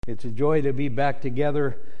It's a joy to be back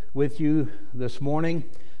together with you this morning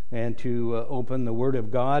and to open the Word of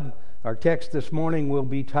God. Our text this morning will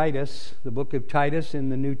be Titus, the book of Titus in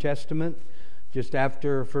the New Testament, just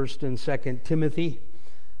after 1st and 2nd Timothy.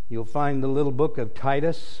 You'll find the little book of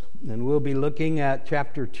Titus, and we'll be looking at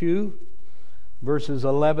chapter 2, verses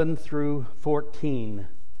 11 through 14.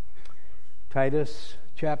 Titus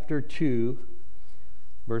chapter 2,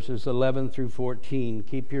 verses 11 through 14.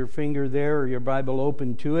 Keep your finger there or your Bible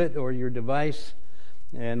open to it or your device,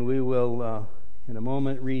 and we will in a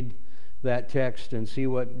moment read that text and see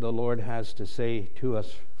what the Lord has to say to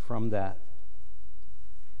us from that.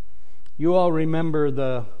 You all remember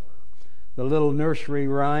the little nursery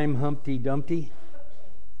rhyme, Humpty Dumpty?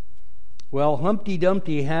 Well, Humpty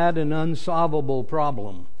Dumpty had an unsolvable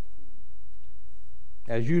problem.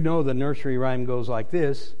 As you know, the nursery rhyme goes like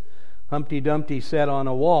this: Humpty Dumpty sat on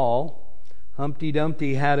a wall, Humpty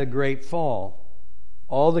Dumpty had a great fall.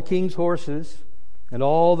 All the king's horses and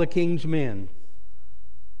all the king's men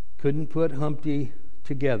couldn't put Humpty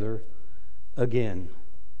together again.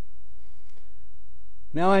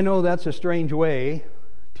 Now I know that's a strange way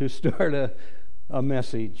to start a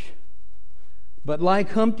message. But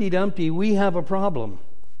like Humpty Dumpty, we have a problem.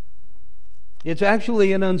 It's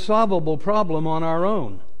actually an unsolvable problem on our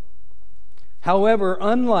own. However,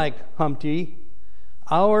 unlike Humpty,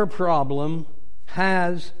 our problem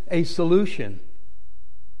has a solution.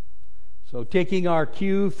 So taking our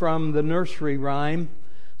cue from the nursery rhyme,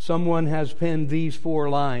 someone has penned these 4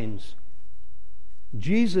 lines.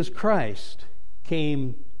 Jesus Christ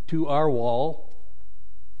came to our wall.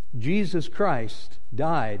 Jesus Christ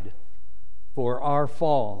died for our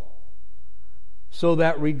fall, so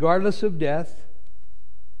that regardless of death,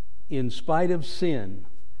 in spite of sin,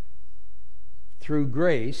 through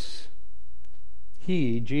grace,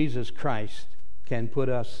 He, Jesus Christ, can put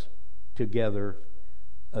us together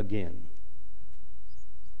again.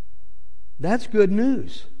 That's good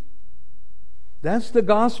news. That's the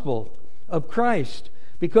gospel of Christ,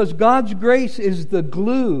 because God's grace is the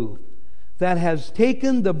glue that has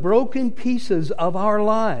taken the broken pieces of our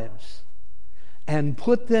lives and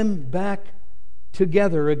put them back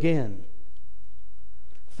together again.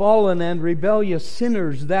 Fallen and rebellious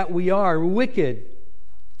sinners that we are, wicked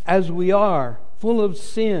as we are, full of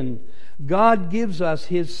sin, God gives us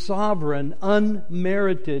His sovereign,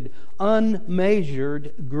 unmerited,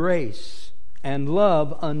 unmeasured grace and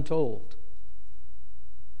love untold.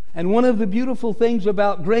 And one of the beautiful things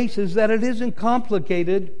about grace is that it isn't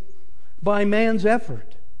complicated by man's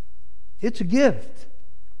effort. It's a gift.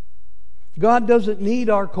 God doesn't need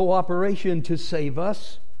our cooperation to save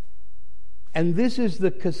us. And this is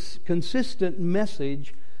the consistent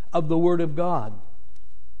message of the Word of God.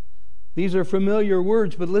 These are familiar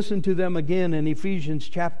words, but listen to them again in Ephesians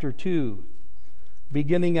chapter 2,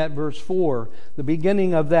 beginning at verse 4. The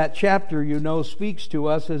beginning of that chapter, you know, speaks to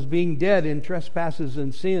us as being dead in trespasses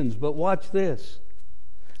and sins. But watch this.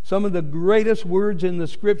 Some of the greatest words in the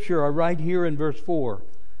Scripture are right here in verse 4.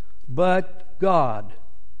 But God,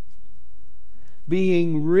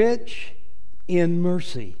 being rich in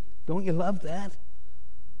mercy. Don't you love that?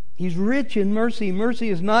 He's rich in mercy. Mercy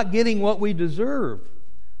is not getting what we deserve.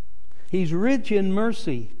 He's rich in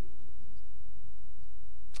mercy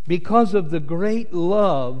because of the great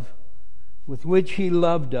love with which He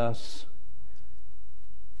loved us,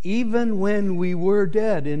 even when we were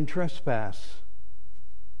dead in trespass.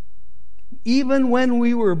 Even when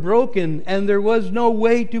we were broken and there was no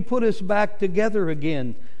way to put us back together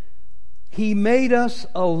again, He made us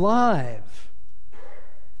alive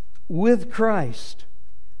with Christ.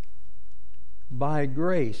 By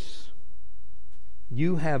grace,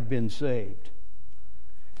 you have been saved,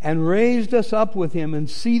 and raised us up with Him and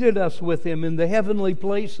seated us with Him in the heavenly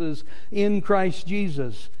places in Christ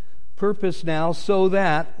Jesus. Purpose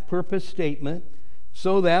statement,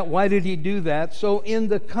 so that, why did He do that? So in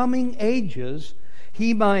the coming ages,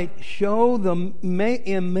 He might show the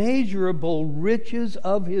immeasurable riches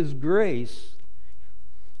of His grace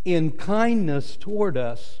in kindness toward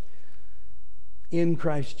us in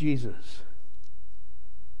Christ Jesus.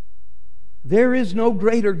 There is no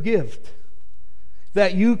greater gift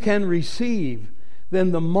that you can receive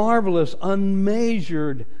than the marvelous,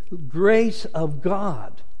 unmeasured grace of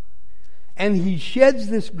God. And He sheds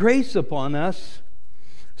this grace upon us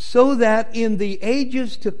so that in the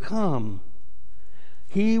ages to come,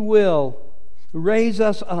 He will raise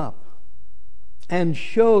us up and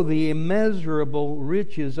show the immeasurable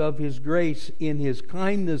riches of His grace in His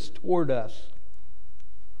kindness toward us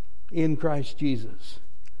in Christ Jesus.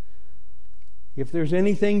 If there's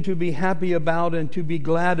anything to be happy about and to be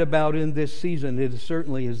glad about in this season, it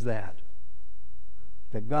certainly is that.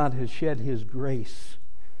 that God has shed His grace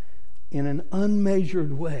in an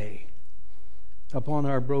unmeasured way upon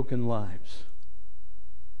our broken lives.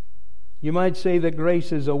 You might say that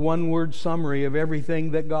grace is a one-word summary of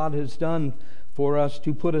everything that God has done for us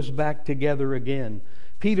to put us back together again.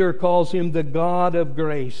 Peter calls Him the God of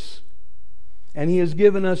grace, and He has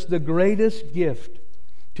given us the greatest gift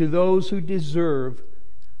to those who deserve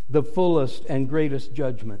the fullest and greatest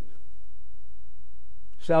judgment.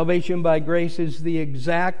 Salvation by grace is the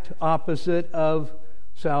exact opposite of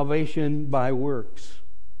salvation by works.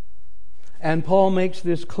 And Paul makes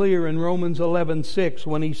this clear in Romans 11:6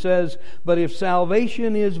 when he says, "But if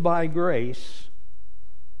salvation is by grace,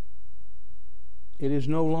 it is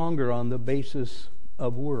no longer on the basis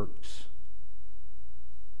of works.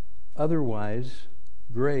 Otherwise,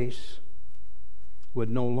 grace would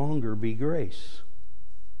no longer be grace."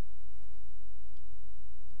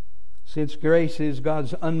 Since grace is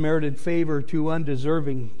God's unmerited favor to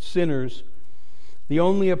undeserving sinners, the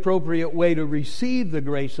only appropriate way to receive the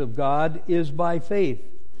grace of God is by faith.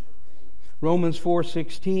 Romans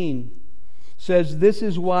 4:16 says, "This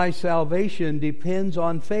is why salvation depends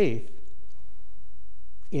on faith,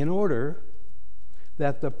 in order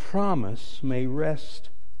that the promise may rest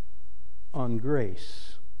on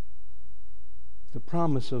grace." The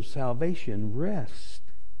promise of salvation rests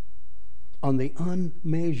on the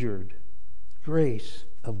unmeasured grace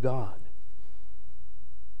of God.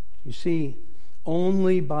 You see,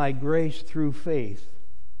 only by grace through faith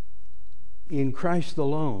in Christ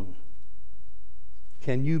alone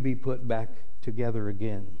can you be put back together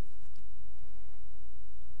again.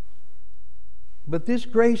 But this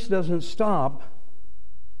grace doesn't stop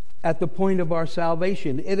at the point of our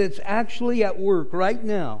salvation. It is actually at work right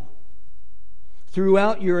now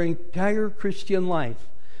throughout your entire Christian life.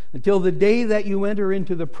 Until the day that you enter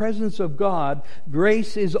into the presence of God,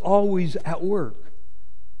 grace is always at work,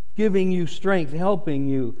 giving you strength, helping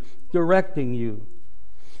you, directing you.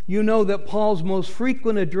 You know that Paul's most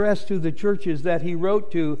frequent address to the churches that he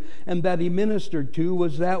wrote to and that he ministered to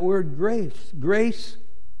was that word grace. Grace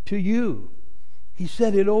to you. He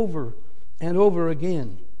said it over and over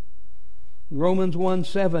again. Romans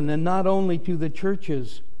 1:7, and not only to the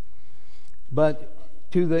churches, but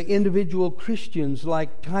to the individual Christians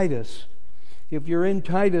like Titus. If you're in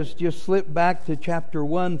Titus, just slip back to chapter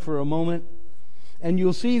 1 for a moment, and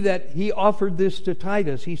you'll see that he offered this to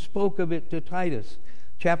Titus. He spoke of it to Titus.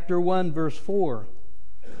 Chapter 1, verse 4.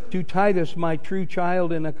 "To Titus, my true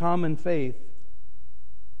child in a common faith,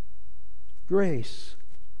 grace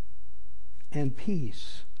and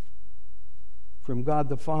peace from God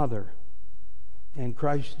the Father and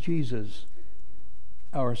Christ Jesus,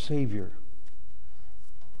 our Savior."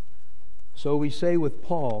 So we say with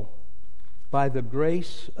Paul, by the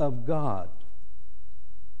grace of God,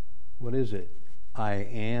 what is it? I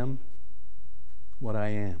am what I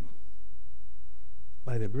am.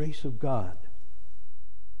 By the grace of God,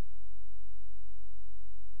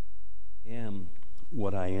 I am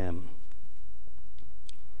what I am.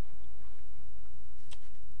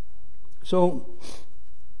 So,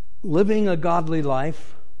 living a godly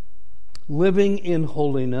life, living in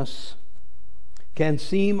holiness, can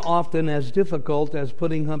seem often as difficult as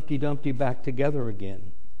putting Humpty Dumpty back together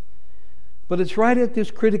again. But it's right at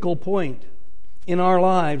this critical point in our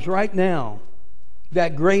lives right now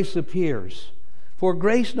that grace appears. For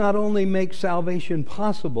grace not only makes salvation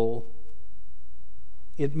possible,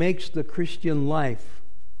 it makes the Christian life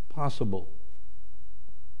possible.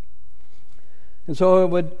 And so I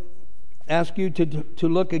would ask you to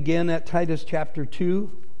look again at Titus chapter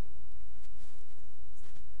 2.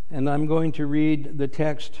 And I'm going to read the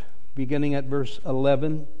text beginning at verse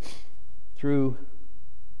 11 through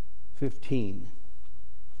 15.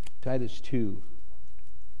 Titus 2.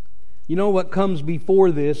 You know what comes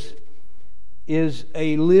before this is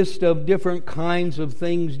a list of different kinds of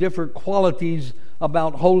things, different qualities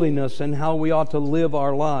about holiness and how we ought to live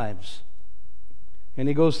our lives. And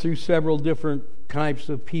he goes through several different types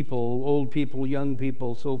of people, old people, young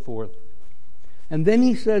people, so forth. And then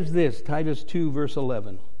he says this, Titus 2, verse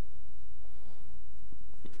 11.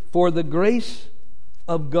 "For the grace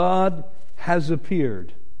of God has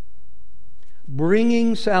appeared,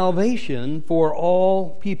 bringing salvation for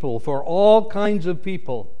all people," for all kinds of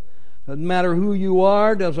people. Doesn't matter who you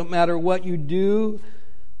are, doesn't matter what you do,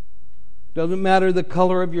 doesn't matter the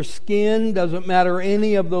color of your skin, doesn't matter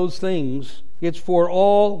any of those things. It's for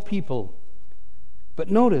all people. But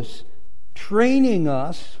notice, training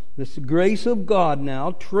us, this grace of God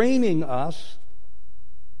now, training us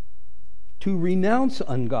to renounce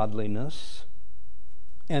ungodliness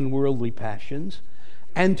and worldly passions,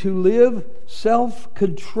 and to live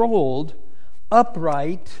self-controlled,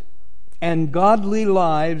 upright, and godly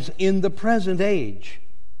lives in the present age,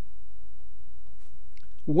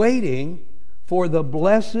 waiting for the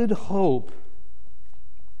blessed hope,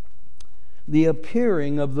 the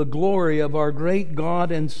appearing of the glory of our great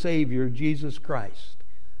God and Savior, Jesus Christ,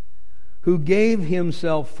 who gave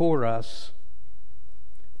Himself for us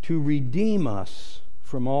to redeem us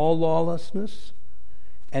from all lawlessness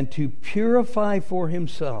and to purify for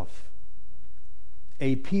Himself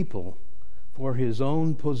a people for His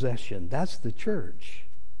own possession. That's the church,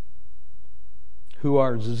 who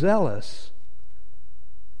are zealous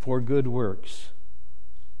for good works.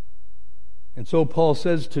 And so Paul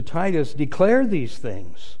says to Titus, declare these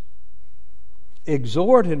things,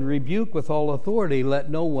 exhort and rebuke with all authority, let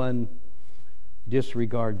no one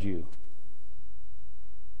disregard you.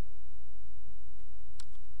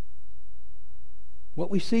 What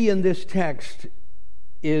we see in this text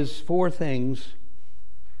is four things,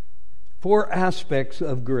 four aspects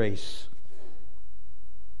of grace.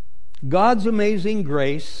 God's amazing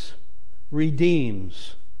grace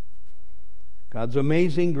redeems. God's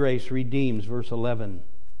amazing grace redeems, verse 11.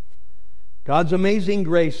 God's amazing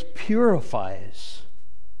grace purifies,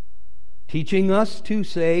 teaching us to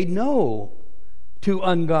say no to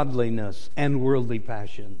ungodliness and worldly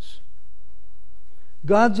passions.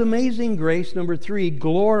 God's amazing grace, number 3,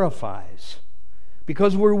 glorifies,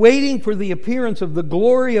 because we're waiting for the appearance of the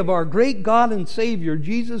glory of our great God and Savior,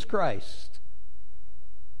 Jesus Christ.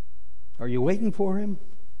 Are you waiting for Him?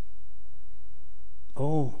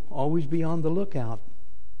 Oh, always be on the lookout.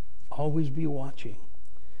 Always be watching.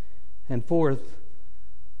 And fourth,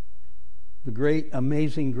 the great,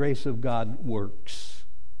 amazing grace of God works.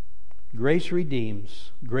 Grace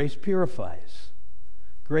redeems, grace purifies,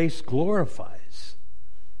 grace glorifies,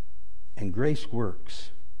 and grace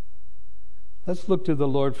works. Let's look to the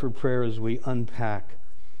Lord for prayer as we unpack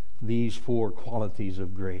these four qualities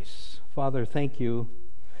of grace. Father, thank You.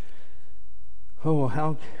 Oh,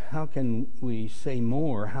 how can we say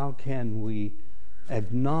more? How can we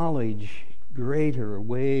acknowledge greater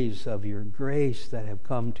ways of Your grace that have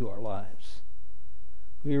come to our lives?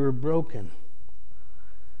 We were broken.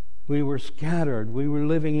 We were scattered. We were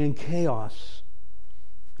living in chaos.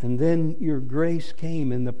 And then Your grace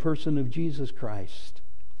came in the person of Jesus Christ.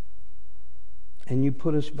 And You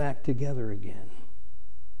put us back together again.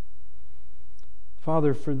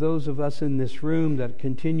 Father, for those of us in this room that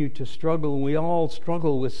continue to struggle, we all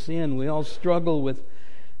struggle with sin, we all struggle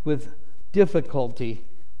with difficulty,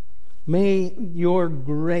 may Your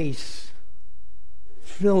grace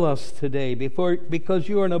fill us today, because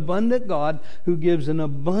You are an abundant God who gives an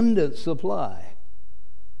abundant supply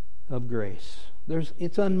of grace.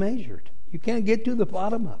 It's unmeasured. You can't get to the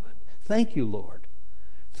bottom of it. Thank You, Lord.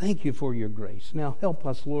 Thank You for Your grace. Now help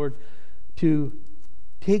us, Lord, to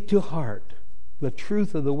take to heart the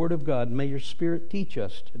truth of the Word of God. May Your Spirit teach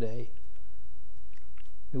us today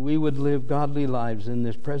that we would live godly lives in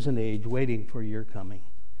this present age, waiting for Your coming.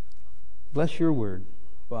 Bless Your Word,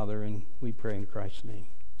 Father, and we pray in Christ's name.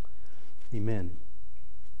 Amen.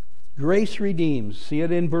 Grace redeems. See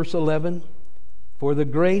it in verse 11. For the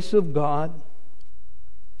grace of God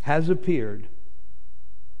has appeared,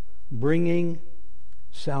 bringing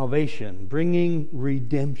salvation, bringing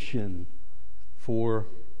redemption for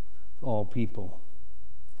all people.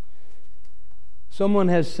 Someone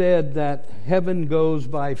has said that heaven goes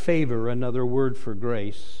by favor, another word for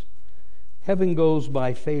grace. Heaven goes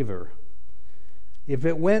by favor. If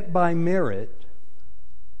it went by merit,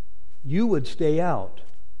 you would stay out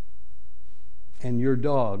and your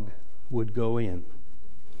dog would go in.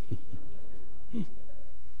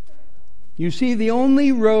 You see, the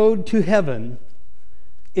only road to heaven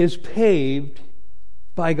is paved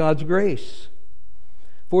by God's grace.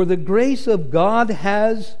 For the grace of God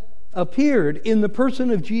has appeared in the person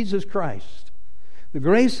of Jesus Christ. The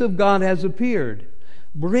grace of God has appeared,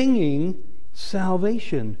 bringing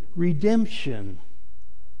salvation, redemption,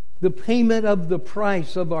 the payment of the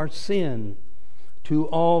price of our sin to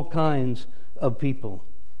all kinds of people.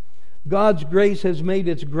 God's grace has made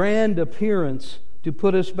its grand appearance to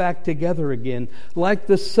put us back together again. Like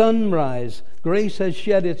the sunrise, grace has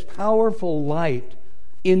shed its powerful light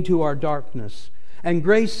into our darkness. And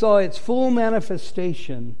grace saw its full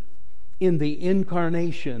manifestation in the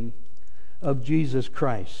incarnation of Jesus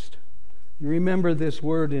Christ. You remember this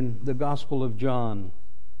word in the Gospel of John,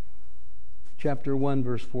 chapter 1,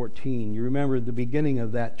 verse 14. You remember the beginning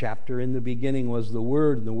of that chapter. In the beginning was the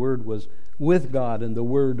Word, and the Word was with God, and the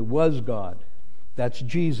Word was God. That's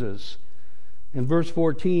Jesus. In verse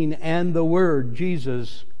 14, and the Word,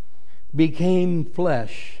 Jesus, became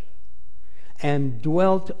flesh and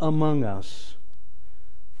dwelt among us.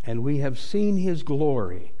 and we have seen His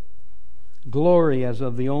glory. Glory as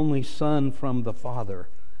of the only Son from the Father.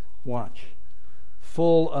 Watch.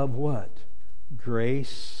 Full of what?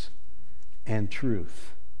 Grace and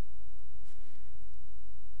truth.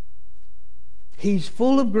 He's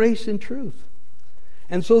full of grace and truth.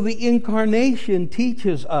 And so the incarnation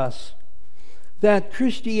teaches us that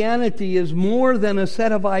Christianity is more than a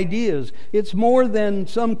set of ideas. It's more than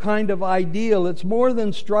some kind of ideal. It's more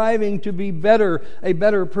than striving to be better, a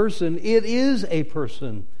better person. It is a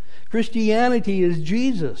person. Christianity is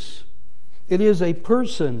Jesus. It is a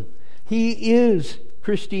person. He is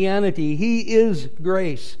Christianity. He is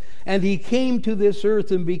grace. And He came to this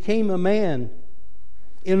earth and became a man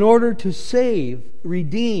in order to save,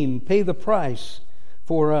 redeem, pay the price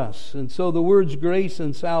for us. And so the words grace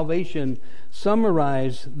and salvation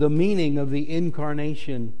summarize the meaning of the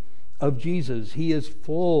incarnation of Jesus. He is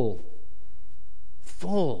full,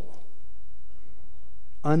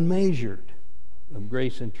 unmeasured of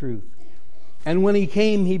grace and truth. And when He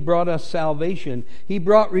came, He brought us salvation. He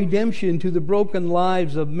brought redemption to the broken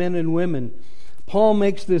lives of men and women. Paul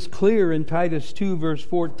makes this clear in Titus 2, verse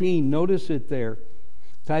 14. Notice it there.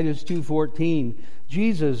 Titus 2:14.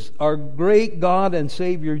 Jesus, our great God and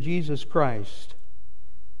Savior Jesus Christ,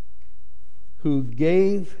 who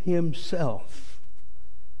gave Himself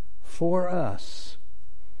for us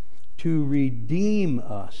to redeem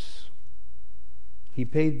us. He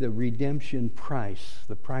paid the redemption price,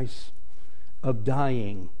 the price of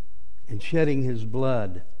dying and shedding His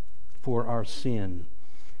blood for our sin.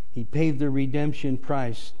 He paid the redemption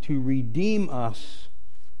price to redeem us,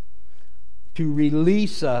 to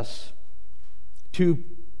release us, to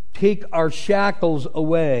take our shackles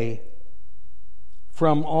away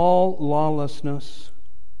from all lawlessness,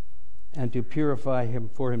 and to purify Him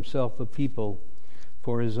for Himself a people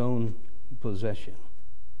for His own possession.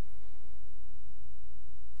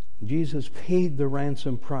 Jesus paid the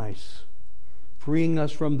ransom price, freeing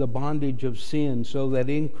us from the bondage of sin, so that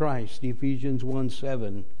in Christ, Ephesians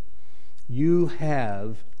 1:7, you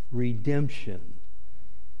have redemption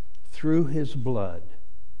through His blood.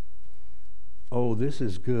 Oh, this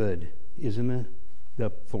is good, isn't it? The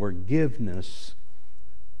forgiveness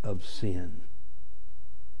of sin.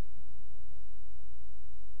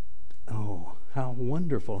 Oh, how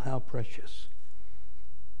wonderful, how precious.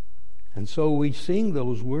 And so we sing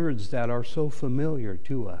those words that are so familiar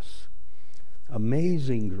to us.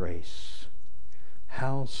 Amazing grace,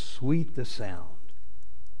 how sweet the sound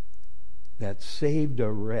that saved a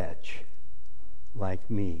wretch like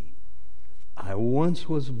me. I once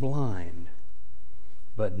was blind,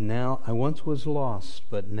 but now I once was lost,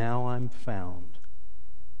 but now I'm found.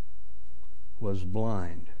 Was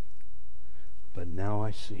blind, but now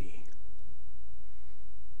I see.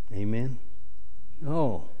 Amen?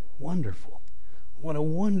 Oh, wonderful. What a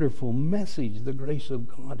wonderful message the grace of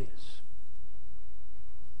God is.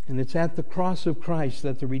 And it's at the cross of Christ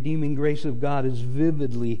that the redeeming grace of God is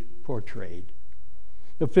vividly portrayed.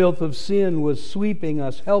 The filth of sin was sweeping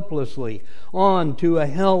us helplessly on to a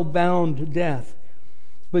hell-bound death.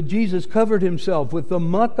 But Jesus covered Himself with the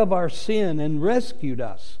muck of our sin and rescued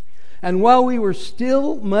us. And while we were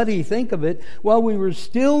still muddy, think of it, while we were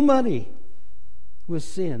still muddy with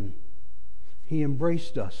sin, He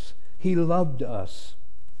embraced us. He loved us.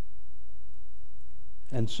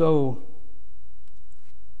 And so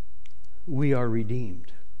we are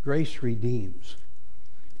redeemed. Grace redeems.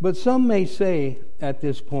 But some may say at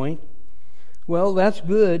this point, well, that's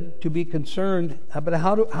good to be concerned, but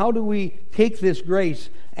how do we take this grace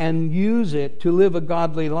and use it to live a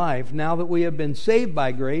godly life now that we have been saved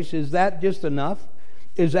by grace? Is that just enough?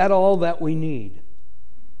 Is that all that we need?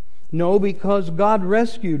 No, because God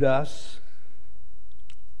rescued us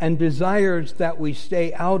and desires that we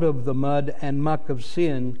stay out of the mud and muck of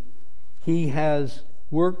sin. He has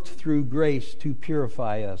worked through grace to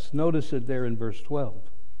purify us. Notice it there in verse 12.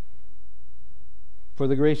 For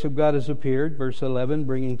the grace of God has appeared, verse 11,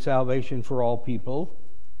 bringing salvation for all people.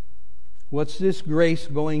 What's this grace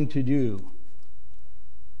going to do?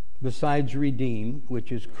 Besides redeem,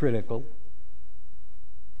 which is critical,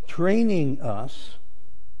 training us.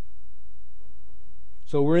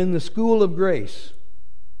 So we're in the school of grace.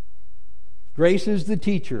 Grace is the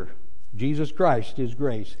teacher. Jesus Christ is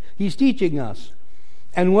grace. He's teaching us.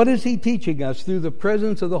 And what is He teaching us? Through the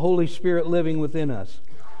presence of the Holy Spirit living within us.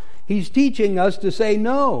 He's teaching us to say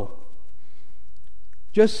no.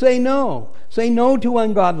 Just say no. Say no to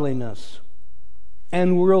ungodliness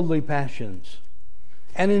and worldly passions.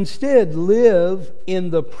 And instead live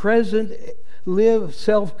in the present, live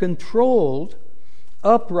self-controlled,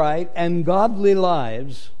 upright, and godly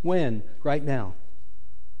lives. When? Right now.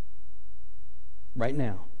 Right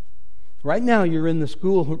now. Right now you're in the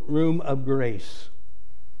schoolroom of grace.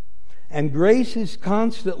 And grace is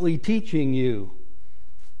constantly teaching you,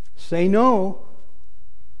 say no.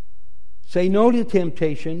 Say no to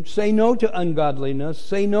temptation. Say no to ungodliness.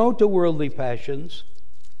 Say no to worldly passions.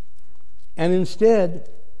 And instead,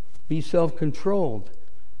 be self-controlled.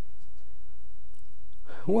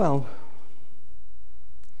 Well,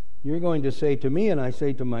 you're going to say to me, and I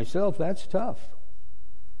say to myself, that's tough.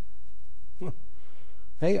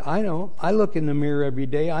 Hey, I know. I look in the mirror every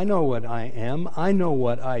day. I know what I am. I know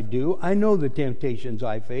what I do. I know the temptations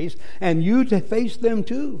I face. And you to face them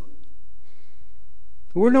too.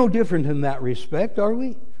 We're no different in that respect, are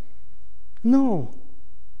we? No.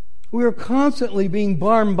 We are constantly being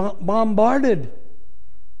bombarded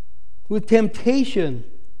with temptation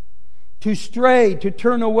to stray, to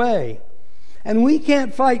turn away. And we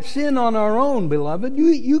can't fight sin on our own, beloved.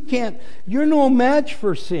 You can't. You're no match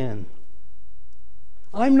for sin.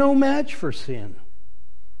 I'm no match for sin.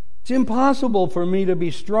 It's impossible for me to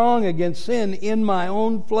be strong against sin in my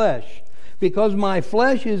own flesh because my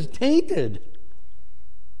flesh is tainted.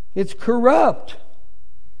 It's corrupt.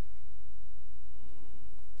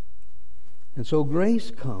 And so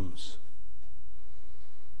grace comes.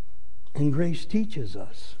 And grace teaches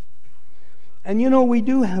us. And you know, we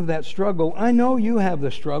do have that struggle. I know you have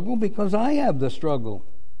the struggle because I have the struggle.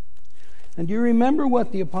 And do you remember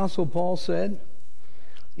what the Apostle Paul said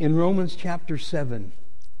in Romans chapter 7?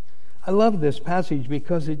 I love this passage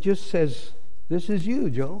because it just says, this is you,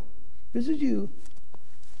 Joe. This is you.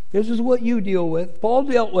 This is what you deal with. Paul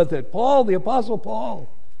dealt with it. Paul, the Apostle Paul,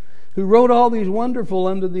 who wrote all these wonderful,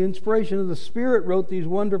 under the inspiration of the Spirit, wrote these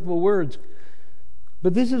wonderful words.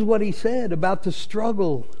 But this is what he said about the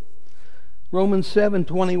struggle. Romans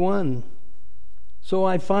 7:21. So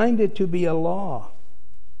I find it to be a law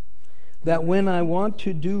that when I want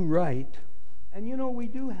to do right, and you know we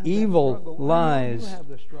do have evil lies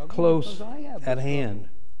close at hand.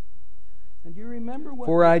 And do you remember what?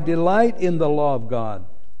 For I delight in the law of God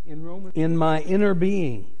in my inner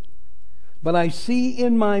being. But I see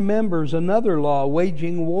in my members another law,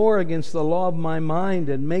 waging war against the law of my mind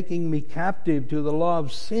and making me captive to the law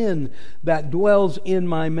of sin that dwells in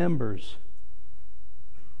my members.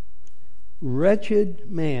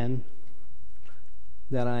 Wretched man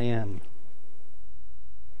that I am.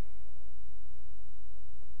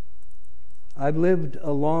 I've lived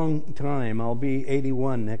a long time. I'll be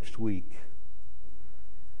 81 next week.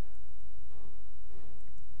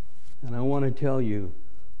 And I want to tell you,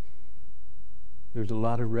 there's a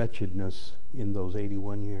lot of wretchedness in those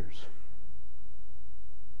 81 years.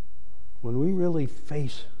 When we really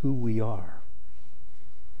face who we are,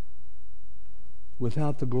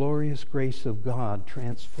 without the glorious grace of God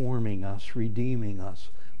transforming us, redeeming us,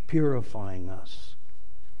 purifying us,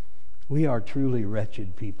 we are truly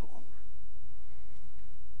wretched people.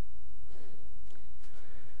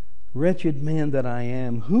 Wretched man that I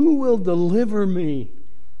am, who will deliver me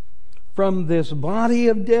from this body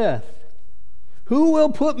of death? Who will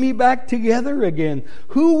put me back together again?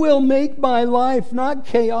 Who will make my life not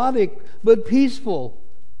chaotic but peaceful?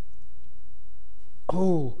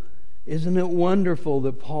 Oh, isn't it wonderful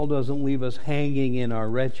that Paul doesn't leave us hanging in our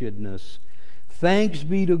wretchedness? Thanks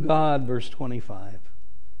be to God, verse 25,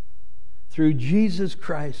 through Jesus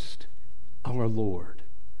Christ our Lord.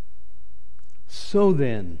 So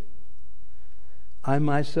then, I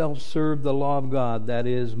myself serve the law of God, that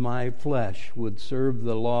is, my flesh would serve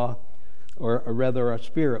the law, or rather our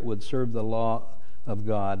spirit would serve the law of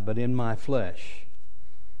God, but in my flesh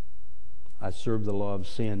I serve the law of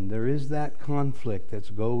sin. There is that conflict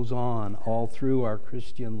that goes on all through our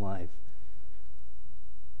Christian life.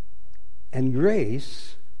 And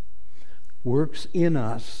grace works in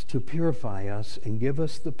us to purify us and give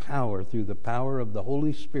us the power, through the power of the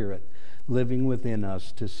Holy Spirit living within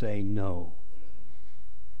us, to say no,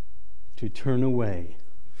 to turn away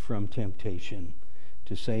from temptation,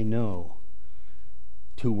 to say no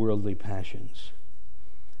to worldly passions.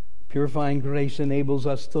 Purifying grace enables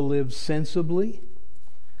us to live sensibly,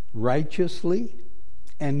 righteously,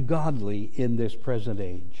 and godly in this present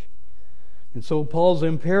age. And so Paul's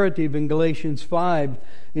imperative in Galatians 5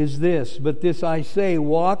 is this: but this I say,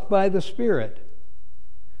 walk by the Spirit,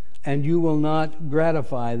 and you will not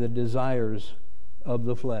gratify the desires of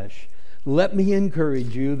the flesh. Let me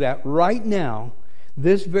encourage you that right now,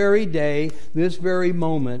 this very day, this very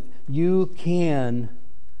moment, you can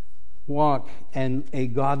walk in a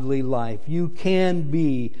godly life. You can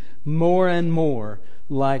be more and more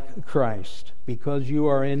like Christ because you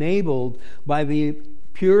are enabled by the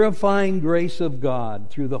purifying grace of God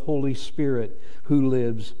through the Holy Spirit who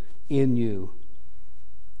lives in you.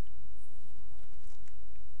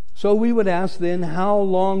 So we would ask then, how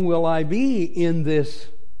long will I be in this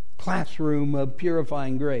classroom of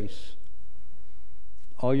purifying grace?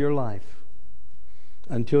 All your life.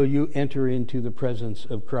 Until you enter into the presence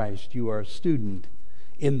of Christ. You are a student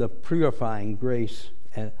in the purifying grace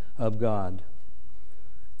of God.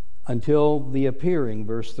 Until the appearing,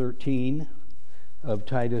 verse 13 of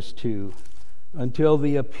Titus 2, until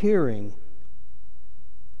the appearing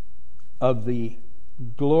of the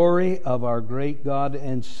glory of our great God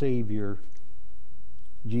and Savior,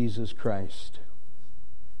 Jesus Christ.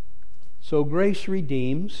 So grace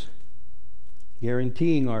redeems,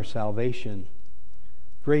 guaranteeing our salvation.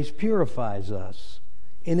 Grace purifies us,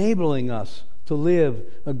 enabling us to live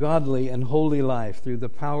a godly and holy life through the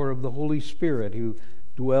power of the Holy Spirit who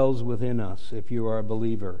dwells within us if you are a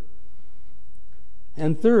believer.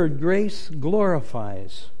 And third, grace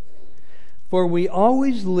glorifies. For we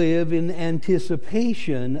always live in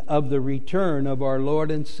anticipation of the return of our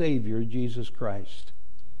Lord and Savior, Jesus Christ.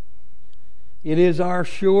 It is our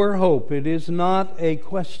sure hope. It is not a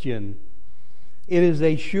question. It is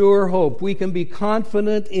a sure hope. We can be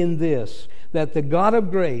confident in this, that the God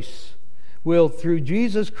of grace will, through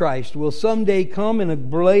Jesus Christ, will someday come in a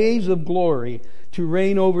blaze of glory to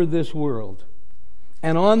reign over this world.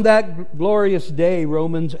 And on that glorious day,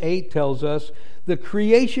 Romans 8 tells us, the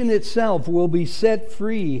creation itself will be set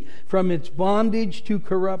free from its bondage to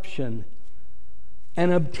corruption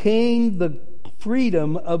and obtain the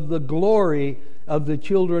freedom of the glory of the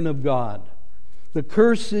children of God. The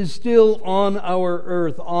curse is still on our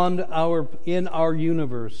earth, in our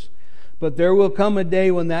universe. But there will come a day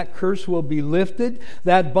when that curse will be lifted,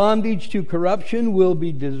 that bondage to corruption will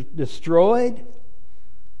be destroyed,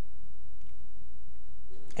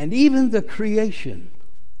 and even the creation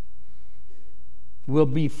will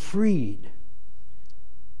be freed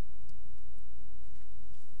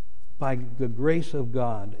by the grace of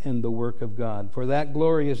God and the work of God. For that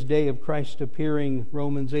glorious day of Christ appearing,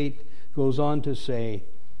 Romans 8 goes on to say,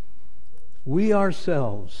 we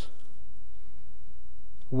ourselves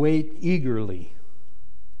wait eagerly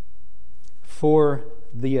for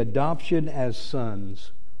the adoption as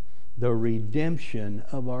sons, the redemption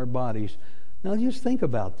of our bodies. Now just think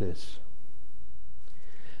about this.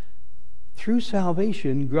 Through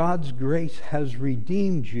salvation, God's grace has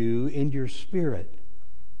redeemed you in your spirit.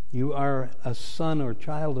 You are a son or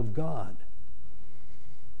child of God.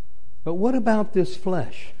 But what about this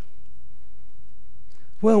flesh?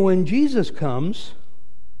 Well, when Jesus comes,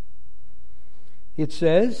 it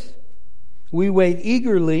says, we wait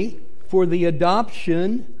eagerly for the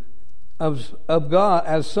adoption of God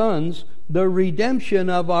as sons, the redemption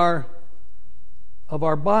of our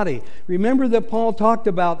body. Remember that Paul talked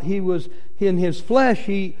about he was in his flesh,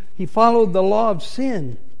 he followed the law of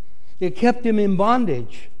sin. It kept him in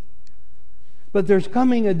bondage. But there's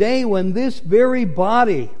coming a day when this very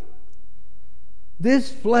body,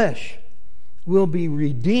 this flesh, will be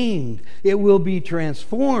redeemed. It will be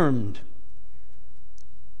transformed.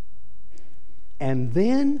 And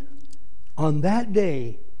then, on that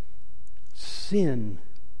day, sin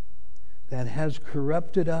that has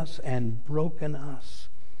corrupted us and broken us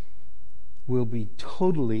will be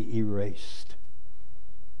totally erased.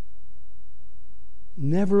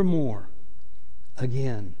 Never more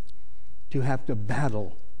again to have to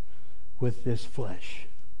battle with this flesh.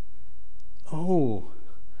 Oh,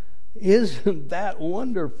 isn't that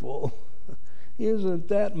wonderful? Isn't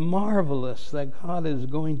that marvelous that God is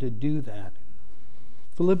going to do that?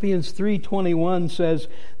 Philippians 3:21 says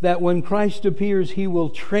that when Christ appears, He will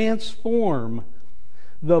transform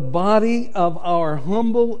the body of our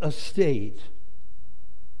humble estate.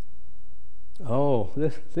 Oh,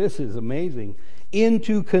 this is amazing.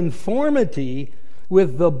 Into conformity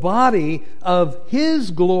with the body of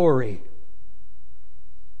His glory.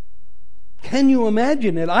 Can you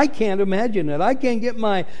imagine it? I can't imagine it. I can't get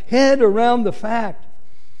my head around the fact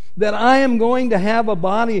that I am going to have a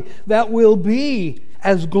body that will be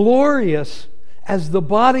as glorious as the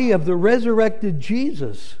body of the resurrected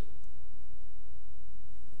Jesus.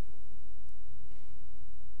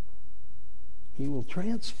 He will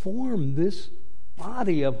transform this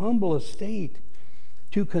body of humble estate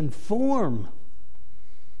to conform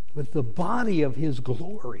with the body of His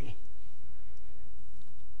glory.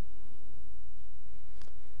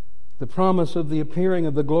 The promise of the appearing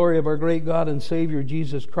of the glory of our great God and Savior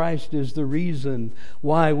Jesus Christ is the reason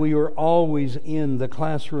why we are always in the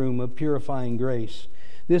classroom of purifying grace.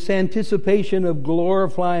 This anticipation of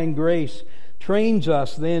glorifying grace trains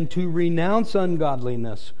us then to renounce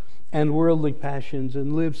ungodliness and worldly passions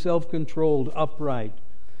and live self-controlled, upright,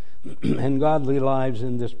 and godly lives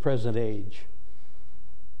in this present age.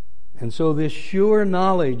 And so this sure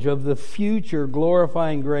knowledge of the future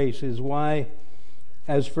glorifying grace is why,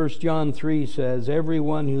 as 1 John 3 says,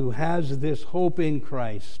 everyone who has this hope in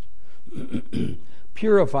Christ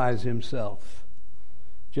purifies himself,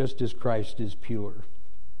 just as Christ is pure.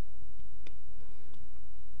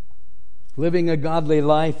 Living a godly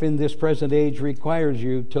life in this present age requires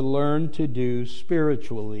you to learn to do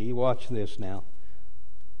spiritually, watch this now,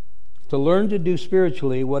 to learn to do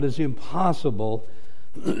spiritually what is impossible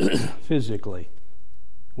physically.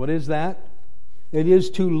 What is that? It is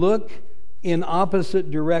to look in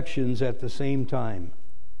opposite directions at the same time.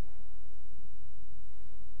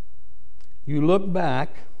 You look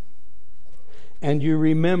back and you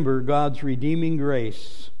remember God's redeeming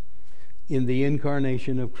grace in the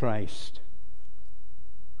incarnation of Christ.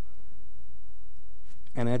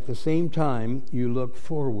 And at the same time, you look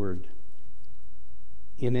forward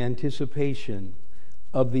in anticipation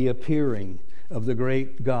of the appearing of the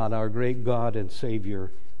great God, our great God and Savior,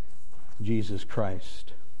 Jesus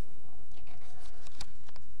Christ.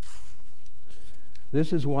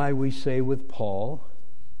 This is why we say with Paul,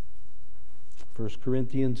 1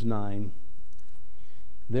 Corinthians 9,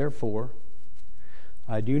 therefore,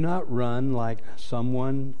 I do not run like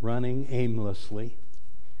someone running aimlessly.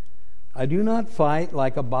 I do not fight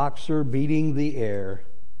like a boxer beating the air.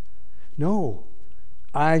 No,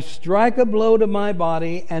 I strike a blow to my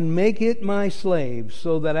body and make it my slave,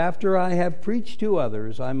 so that after I have preached to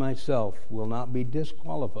others, I myself will not be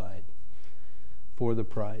disqualified for the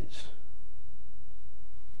prize.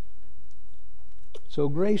 So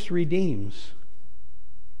grace redeems.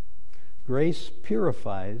 Grace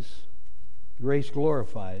purifies. Grace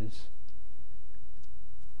glorifies.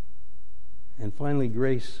 And finally,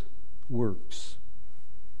 grace works.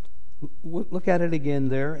 Look at it again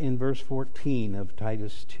there in verse 14 of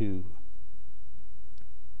Titus 2.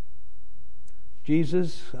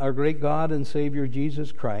 Jesus, our great God and Savior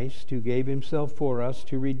Jesus Christ, who gave himself for us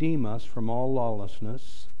to redeem us from all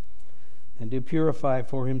lawlessness and to purify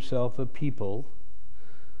for himself a people,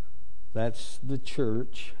 that's the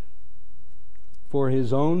church, for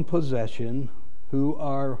his own possession, who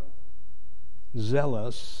are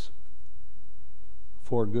zealous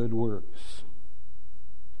for good works.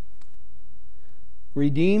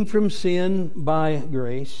 Redeemed from sin by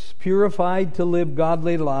grace, purified to live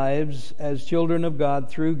godly lives as children of God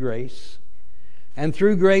through grace, and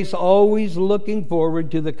through grace always looking forward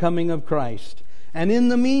to the coming of Christ. And in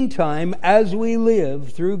the meantime, as we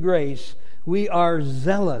live through grace, we are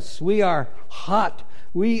zealous, we are hot,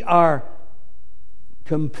 we are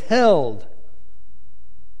compelled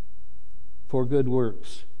for good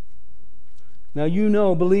works. Now you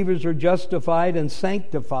know believers are justified and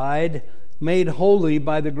sanctified, made holy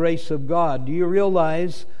by the grace of God. Do you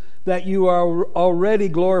realize that you are already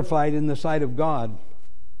glorified in the sight of God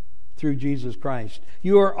through Jesus Christ?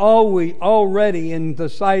 You are already in the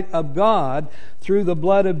sight of God through the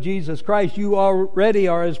blood of Jesus Christ. You already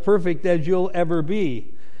are as perfect as you'll ever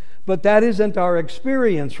be. But that isn't our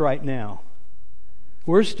experience right now.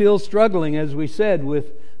 We're still struggling, as we said,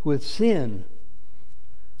 with sin.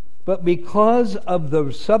 But because of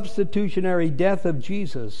the substitutionary death of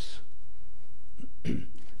Jesus,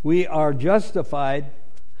 we are justified,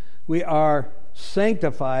 we are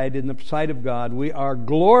sanctified in the sight of God, we are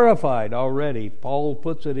glorified already. Paul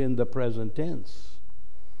puts it in the present tense,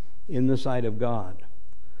 in the sight of God.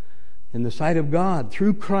 In the sight of God,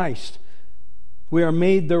 through Christ, we are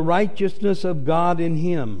made the righteousness of God in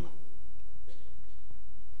Him.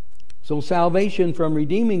 So salvation from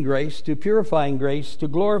redeeming grace to purifying grace to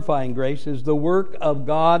glorifying grace is the work of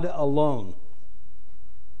God alone.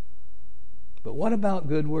 But what about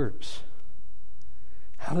good works?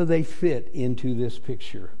 How do they fit into this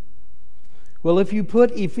picture? Well, if you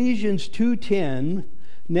put Ephesians 2:10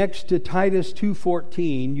 next to Titus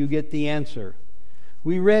 2:14, you get the answer.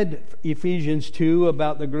 We read Ephesians 2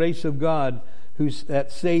 about the grace of God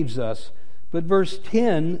that saves us. But verse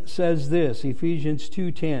 10 says this, Ephesians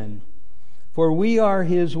 2:10, for we are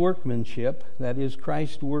His workmanship, that is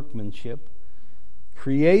Christ's workmanship,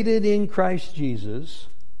 created in Christ Jesus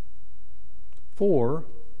for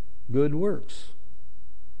good works,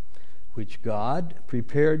 which God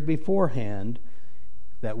prepared beforehand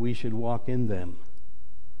that we should walk in them.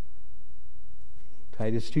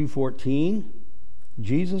 Titus 2:14,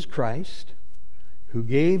 Jesus Christ, who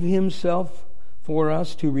gave Himself for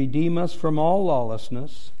us to redeem us from all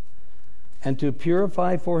lawlessness and to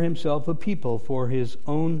purify for Himself a people for His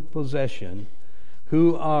own possession,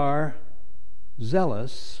 who are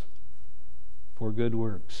zealous for good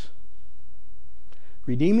works.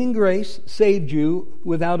 Redeeming grace saved you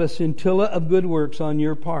without a scintilla of good works on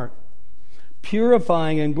your part.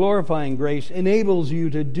 Purifying and glorifying grace enables you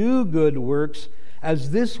to do good works,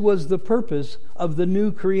 as this was the purpose of the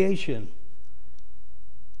new creation.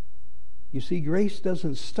 You see, grace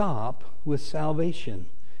doesn't stop with salvation.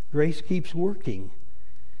 Grace keeps working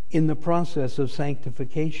in the process of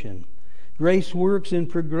sanctification. Grace works in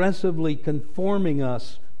progressively conforming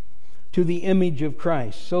us to the image of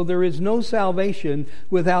Christ. So there is no salvation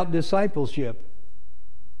without discipleship.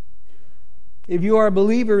 If you are a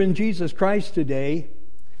believer in Jesus Christ today,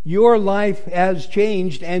 your life has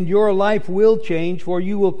changed and your life will change, for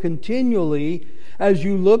you will continually, as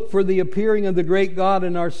you look for the appearing of the great God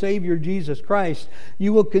and our Savior Jesus Christ,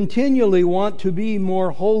 you will continually want to be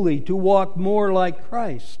more holy, to walk more like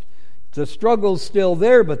Christ. The struggle's still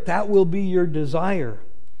there, but that will be your desire.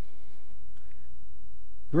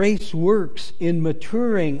 Grace works in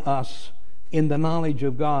maturing us in the knowledge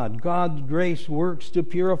of God. God's grace works to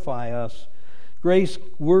purify us. Grace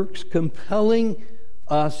works compelling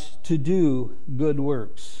us to do good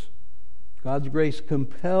works. God's grace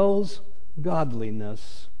compels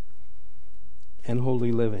godliness and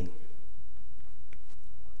holy living.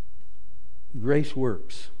 Grace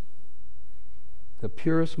works. The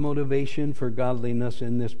purest motivation for godliness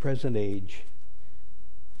in this present age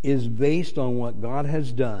is based on what God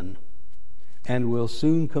has done and will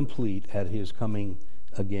soon complete at His coming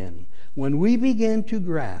again. When we begin to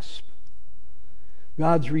grasp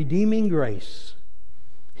God's redeeming grace,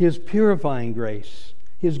 His purifying grace,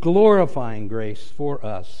 His glorifying grace for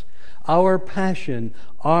us, our passion,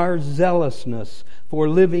 our zealousness for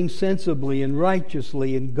living sensibly and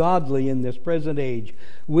righteously and godly in this present age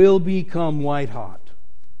will become white hot.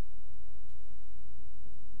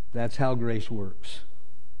 That's how grace works.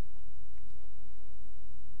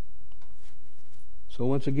 So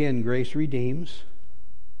once again, grace redeems,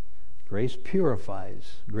 grace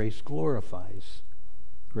purifies, grace glorifies,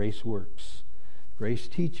 grace works. Grace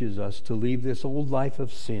teaches us to leave this old life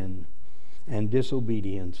of sin and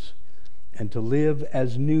disobedience and to live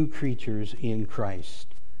as new creatures in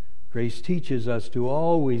Christ. Grace teaches us to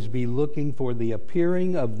always be looking for the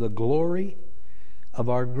appearing of the glory of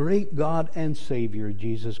our great God and Savior,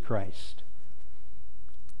 Jesus Christ.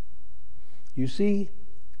 You see,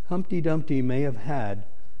 Humpty Dumpty may have had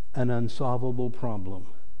an unsolvable problem,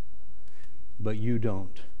 but you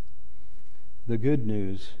don't. The good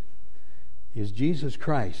news is Jesus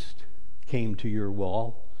Christ came to your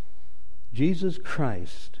wall. Jesus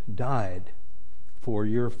Christ died for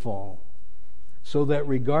your fall, so that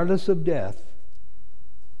regardless of death,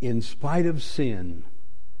 in spite of sin,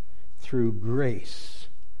 through grace,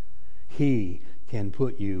 He can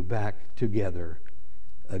put you back together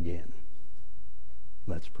again.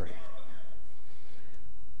 Let's pray.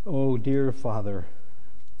 Oh, dear Father,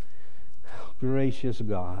 gracious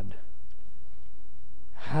God,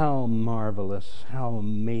 how marvelous, how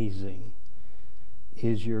amazing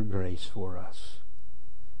is your grace for us.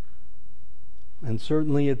 And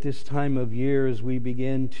certainly at this time of year, as we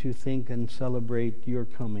begin to think and celebrate your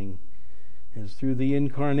coming, as through the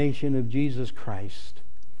incarnation of Jesus Christ,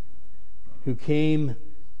 who came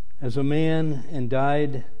as a man and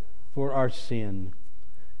died for our sin,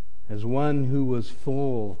 as one who was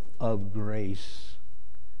full of grace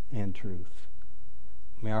and truth.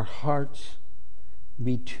 May our hearts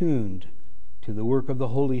be tuned to the work of the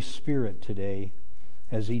Holy Spirit today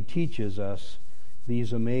as He teaches us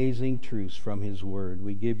these amazing truths from His Word.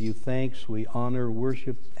 We give you thanks, we honor,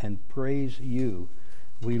 worship, and praise you.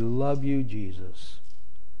 We love you, Jesus.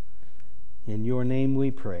 In your name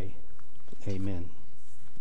we pray. Amen.